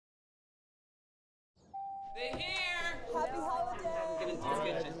They're here! Happy holidays!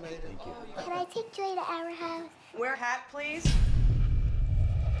 Thank you. Can I take Joy to our house? Wear a hat, please.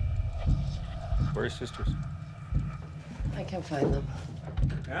 Where are your sisters? I can't find them.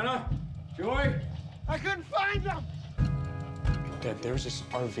 Anna? Joy? I couldn't find them! Dad, there was this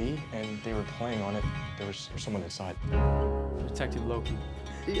RV, and they were playing on it. There was someone inside. Detective Loki.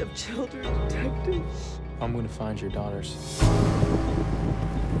 You have children, detective. I'm going to find your daughters.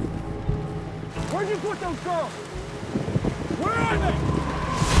 Where'd you put those girls? Where are they?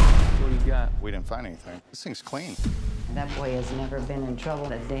 What do you got? We didn't find anything. This thing's clean. That boy has never been in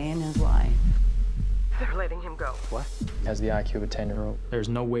trouble a day in his life. They're letting him go. What? He has the IQ of a 10-year-old. There's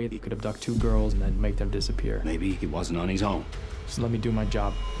no way he could abduct 2 girls and then make them disappear. Maybe he wasn't on his own. Just let me do my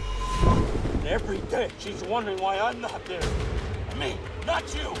job. Every day she's wondering why I'm not there. Me, not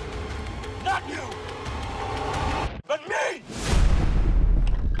you. Not you. But me!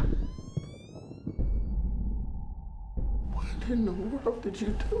 What in the world did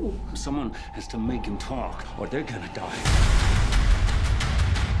you do? Someone has to make him talk, or they're gonna die.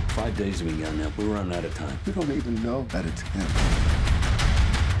 5 days we got now. We're running out of time. We don't even know that it's him.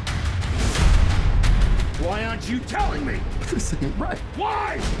 Why aren't you telling me? This ain't right.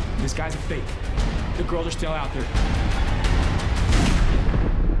 Why? This guy's a fake. The girls are still out there.